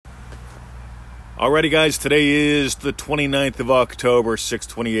Alrighty, guys, today is the 29th of October,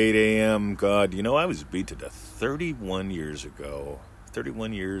 6:28 a.m. God, I was beat to death 31 years ago.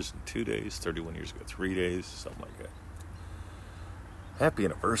 31 years and 2 days, 31 years ago, 3 days, something like that. Happy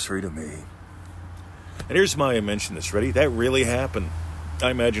anniversary to me. And here's why I mention this. Ready? That really happened.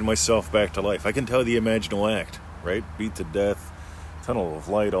 I imagine myself back to life. I can tell the imaginal act, right? Beat to death, tunnel of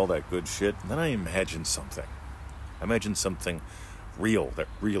light, all that good shit. And then I imagined something. I imagined something real that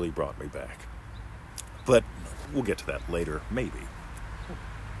really brought me back. But we'll get to that later, maybe.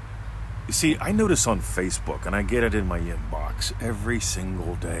 You see, I notice on Facebook, and I get it in my inbox every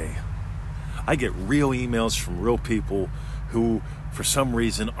single day, I get real emails from real people who, for some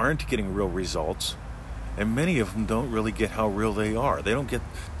reason, aren't getting real results, and many of them don't really get how real they are. They don't get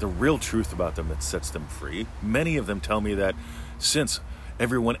the real truth about them that sets them free. Many of them tell me that since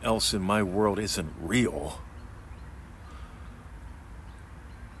everyone else in my world isn't real,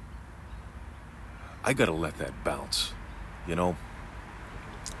 I gotta let that bounce,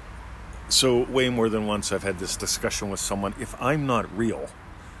 So way more than once I've had this discussion with someone. If I'm not real,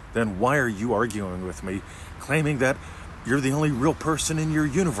 then why are you arguing with me, claiming that you're the only real person in your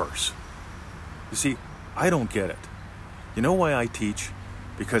universe? You see, I don't get it. You know why I teach?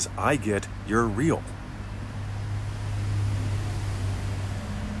 Because I get you're real.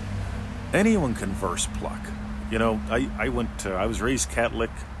 Anyone can verse pluck. I was raised Catholic.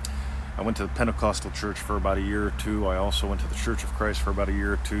 I went to the Pentecostal church for about a year or two. I also went to the Church of Christ for about a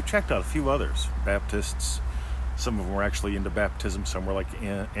year or two. Checked out a few others. Baptists. Some of them were actually into baptism. Some were like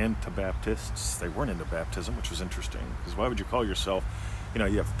anti-Baptists. They weren't into baptism, which was interesting. Because why would you call yourself...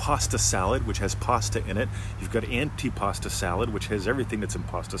 you have pasta salad, which has pasta in it. You've got anti-pasta salad, which has everything that's in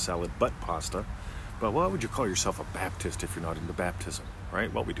pasta salad but pasta. But why would you call yourself a Baptist if you're not into baptism,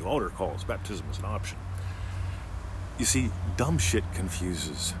 right? Well, we do altar calls. Baptism is an option. You see, dumb shit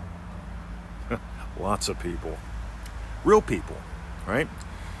confuses lots of people. Real people, right?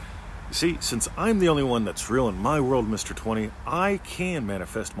 You see, since I'm the only one that's real in my world, Mr. 20, I can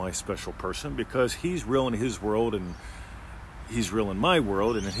manifest my special person because he's real in his world and he's real in my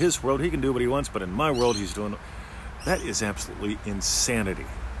world, and in his world he can do what he wants, but in my world he's doing... That is absolutely insanity.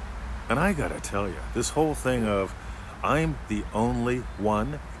 And I gotta tell you, this whole thing of I'm the only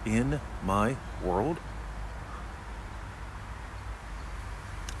one in my world,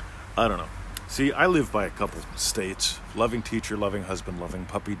 I don't know. See, I live by a couple states. Loving teacher, loving husband, loving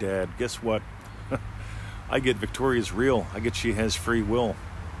puppy dad. Guess what? I get Victoria's real. I get she has free will.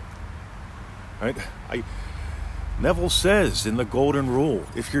 Right? Neville says in the Golden Rule,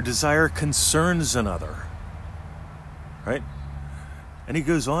 if your desire concerns another, right? And he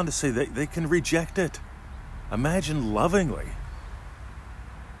goes on to say that they can reject it. Imagine lovingly.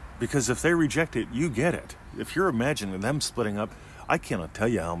 Because if they reject it, you get it. If you're imagining them splitting up, I cannot tell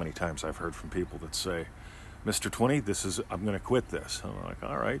you how many times I've heard from people that say, Mr. 20, I'm going to quit this. I'm like,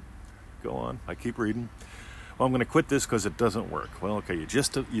 all right, go on. I keep reading. Well, I'm going to quit this because it doesn't work. Well, okay, you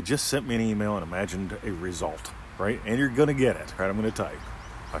just sent me an email and imagined a result, right? And you're going to get it, right? I'm going to type.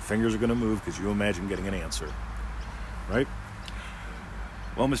 My fingers are going to move because you imagine getting an answer, right?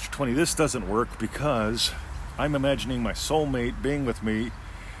 Well, Mr. 20, this doesn't work because I'm imagining my soulmate being with me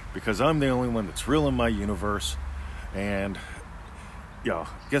because I'm the only one that's real in my universe. And,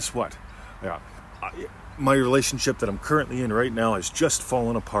 guess what? My relationship that I'm currently in right now has just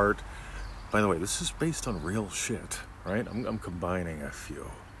fallen apart. By the way, this is based on real shit, right? I'm combining a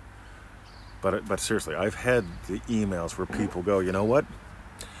few. But seriously, I've had the emails where people go, you know what?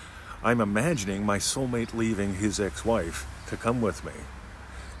 I'm imagining my soulmate leaving his ex-wife to come with me.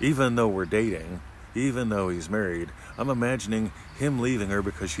 Even though we're dating, even though he's married, I'm imagining him leaving her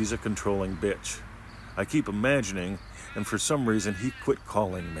because she's a controlling bitch. I keep imagining, and for some reason, he quit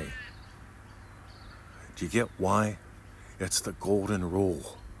calling me. Do you get why? It's the Golden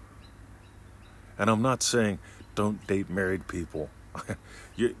Rule. And I'm not saying don't date married people.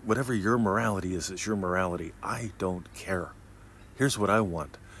 Whatever your morality is your morality. I don't care. Here's what I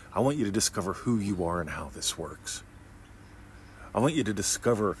want. I want you to discover who you are and how this works. I want you to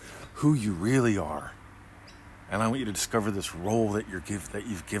discover who you really are. And I want you to discover this role that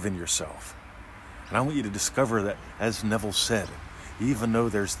you've given yourself. And I want you to discover that, as Neville said, even though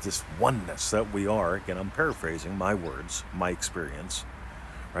there's this oneness that we are, again, I'm paraphrasing my words, my experience,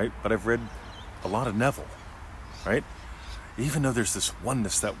 right? But I've read a lot of Neville, right? Even though there's this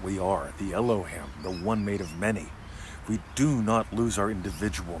oneness that we are, the Elohim, the one made of many, we do not lose our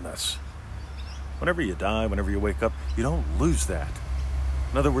individualness. Whenever you die, whenever you wake up, you don't lose that.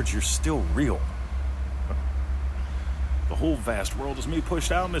 In other words, you're still real. The whole vast world is me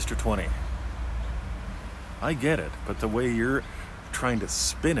pushed out, Mr. 20. I get it, but the way you're trying to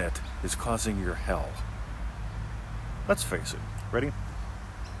spin it is causing your hell. Let's face it. Ready?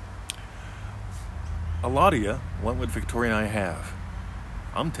 A lot of you want what Victoria and I have.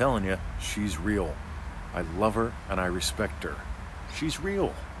 I'm telling you, she's real. I love her and I respect her. She's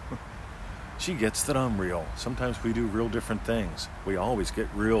real. She gets that I'm real. Sometimes we do real different things. We always get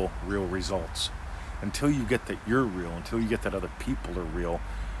real results. Until you get that you're real, until you get that other people are real,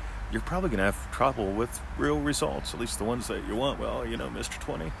 you're probably going to have trouble with real results, at least the ones that you want. Well, Mr.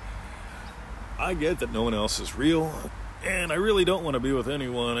 20, I get that no one else is real, and I really don't want to be with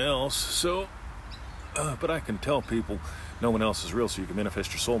anyone else, so, but I can tell people no one else is real, so you can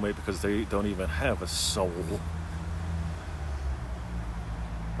manifest your soulmate because they don't even have a soul.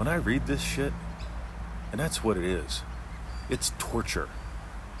 When I read this shit, and that's what it is, it's torture.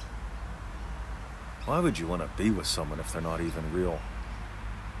 Why would you want to be with someone if they're not even real?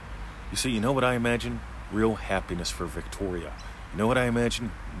 You see, you know what I imagine? Real happiness for Victoria. You know what I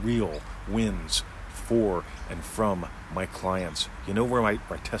imagine? Real wins for and from my clients. You know where my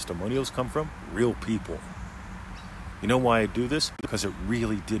testimonials come from? Real people. You know why I do this? Because it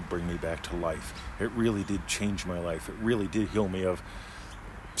really did bring me back to life. It really did change my life. It really did heal me of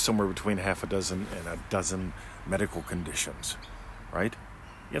somewhere between half a dozen and a dozen medical conditions. Right?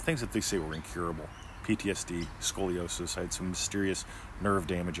 Yeah, things that they say were incurable. PTSD, scoliosis. I had some mysterious nerve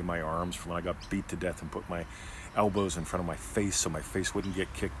damage in my arms from when I got beat to death and put my elbows in front of my face so my face wouldn't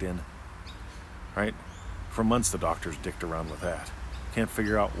get kicked in. Right? For months the doctors dicked around with that. Can't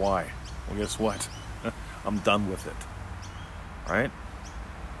figure out why. Well, guess what? I'm done with it. Right?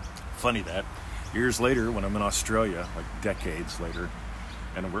 Funny that. Years later, when I'm in Australia, like decades later,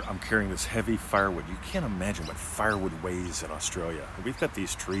 and I'm carrying this heavy firewood. You can't imagine what firewood weighs in Australia. We've got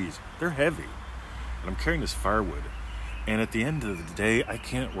these trees. They're heavy. And I'm carrying this firewood. And at the end of the day, I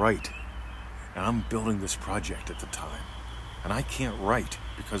can't write. And I'm building this project at the time. And I can't write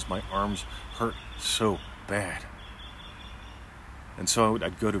because my arms hurt so bad. And so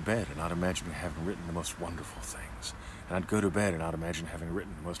I'd go to bed and I'd imagine having written the most wonderful things. And I'd go to bed and I'd imagine having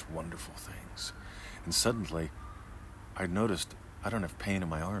written the most wonderful things. And suddenly, I noticed I don't have pain in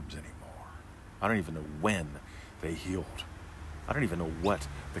my arms anymore. I don't even know when they healed. I don't even know what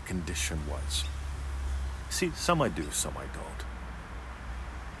the condition was. See, some I do, some I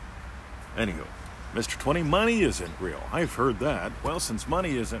don't. Anywho, Mr. 20, money isn't real. I've heard that. Well, since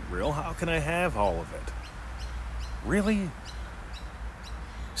money isn't real, how can I have all of it? Really?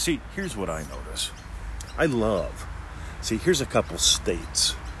 See, here's what I notice. Here's a couple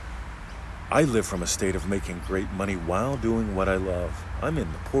states. I live from a state of making great money while doing what I love. I'm in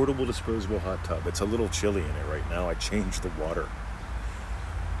the portable disposable hot tub. It's a little chilly in it right now. I change the water.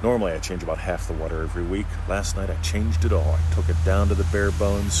 Normally I change about half the water every week. Last night I changed it all. I took it down to the bare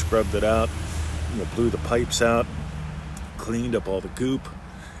bones, scrubbed it out, blew the pipes out, cleaned up all the goop,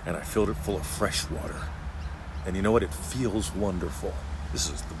 and I filled it full of fresh water. And you know what? It feels wonderful. This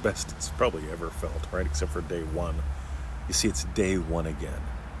is the best it's probably ever felt, right? Except for day one. You see, it's day one again.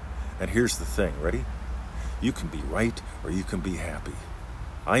 And here's the thing, ready? You can be right or you can be happy.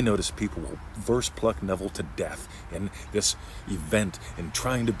 I notice people will verse pluck Neville to death in this event in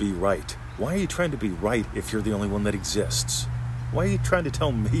trying to be right. Why are you trying to be right if you're the only one that exists? Why are you trying to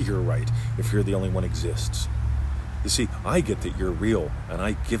tell me you're right if you're the only one exists? You see, I get that you're real and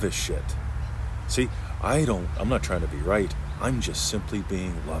I give a shit. See, I'm not trying to be right. I'm just simply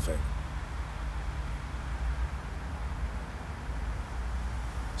being loving.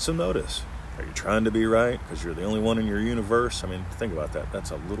 So notice, are you trying to be right because you're the only one in your universe? I mean, think about that.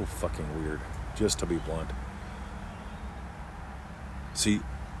 That's a little fucking weird, just to be blunt. See,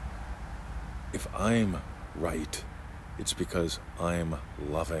 if I'm right, it's because I'm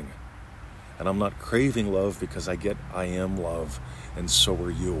loving. And I'm not craving love because I am love, and so are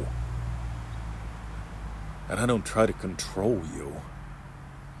you. And I don't try to control you.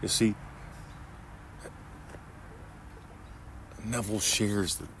 You see, Neville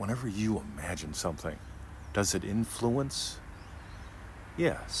shares that whenever you imagine something, does it influence?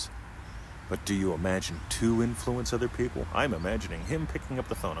 Yes. But do you imagine to influence other people? I'm imagining him picking up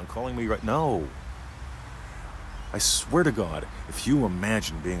the phone and calling me right... No. I swear to God, if you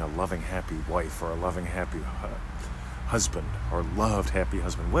imagine being a loving, happy wife or a loving, happy husband or loved, happy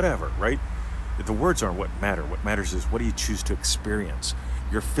husband, whatever, right? The words aren't what matter. What matters is what do you choose to experience?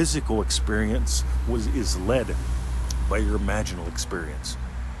 Your physical experience is led by your imaginal experience.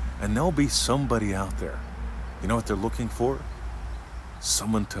 And there'll be somebody out there. You know what they're looking for?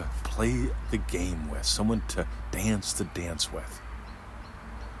 Someone to play the game with. Someone to dance the dance with.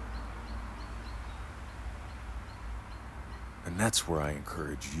 And that's where I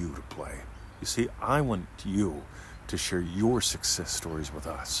encourage you to play. You see, I want you to share your success stories with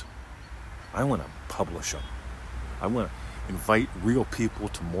us. I want to publish them. I want to invite real people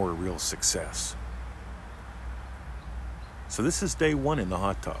to more real success. So this is day 1 in the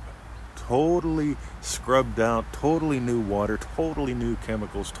hot tub. Totally scrubbed out, totally new water, totally new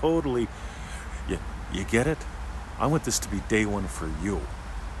chemicals, totally... You get it? I want this to be day 1 for you.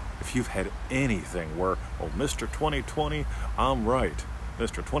 If you've had anything where, Mr. 2020, I'm right.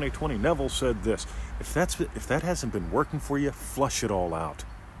 Mr. 2020, Neville said this. If that hasn't been working for you, flush it all out.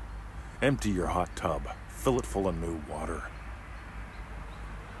 Empty your hot tub. Fill it full of new water.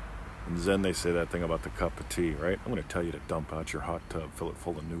 In Zen, they say that thing about the cup of tea, right? I'm going to tell you to dump out your hot tub, fill it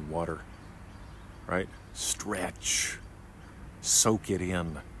full of new water, right? Stretch. Soak it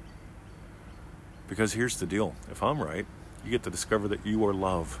in. Because here's the deal. If I'm right, you get to discover that you are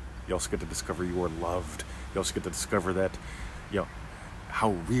love. You also get to discover you are loved. You also get to discover that,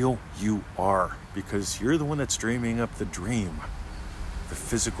 how real you are. Because you're the one that's dreaming up the dream. The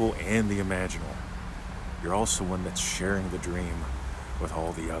physical and the imaginal. You're also one that's sharing the dream with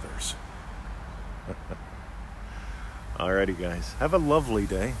all the others. Alrighty, guys. Have a lovely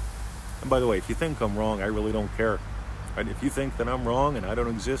day. And by the way, if you think I'm wrong, I really don't care. Right? If you think that I'm wrong and I don't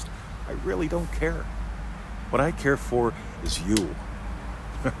exist, I really don't care. What I care for is you.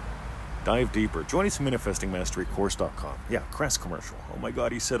 Dive deeper. Join us at ManifestingMasteryCourse.com. Yeah, crass commercial. Oh my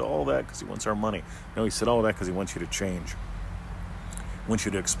God, he said all that because he wants our money. No, he said all that because he wants you to change. He wants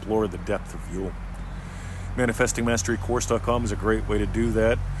you to explore the depth of you. ManifestingMasteryCourse.com is a great way to do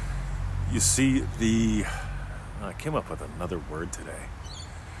that. You see, I came up with another word today.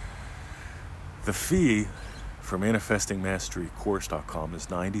 The fee for ManifestingMasteryCourse.com is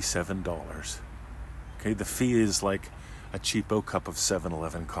 $97. Okay, the fee is like a cheapo cup of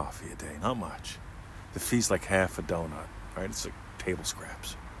 7-Eleven coffee a day. Not much. The fee's like half a donut, right? It's like table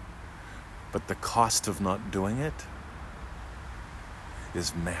scraps. But the cost of not doing it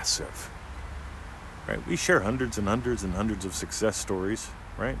is massive. Right? We share hundreds and hundreds and hundreds of success stories,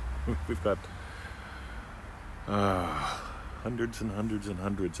 right? We've got hundreds and hundreds and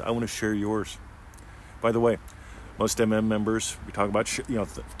hundreds. I want to share yours. By the way, most MM members, we talk about,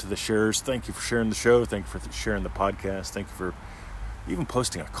 to the sharers, thank you for sharing the show. Thank you for sharing the podcast. Thank you for even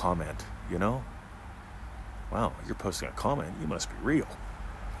posting a comment, Wow, you're posting a comment. You must be real.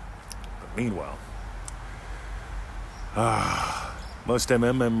 But meanwhile, most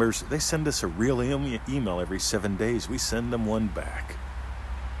MM members, they send us a real email every 7 days. We send them one back.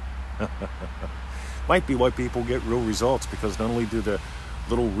 Might be why people get real results, because not only do the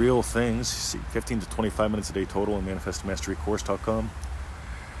little real things, see, 15 to 25 minutes a day total on ManifestMasteryCourse.com.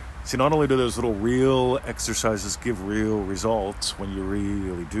 See, not only do those little real exercises give real results when you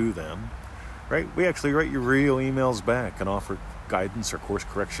really do them, right? We actually write your real emails back and offer guidance or course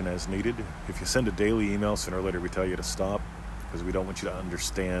correction as needed. If you send a daily email, sooner or later we tell you to stop, because we don't want you to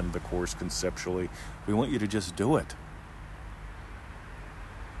understand the course conceptually. We want you to just do it.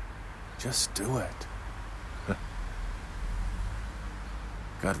 Just do it.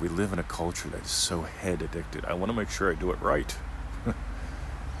 God, we live in a culture that is so head addicted. I want to make sure I do it right.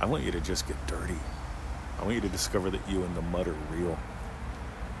 I want you to just get dirty. I want you to discover that you and the mud are real.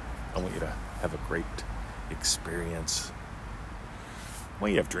 I want you to have a great experience. I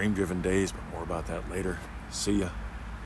want you to have dream-driven days, but more about that later. See ya.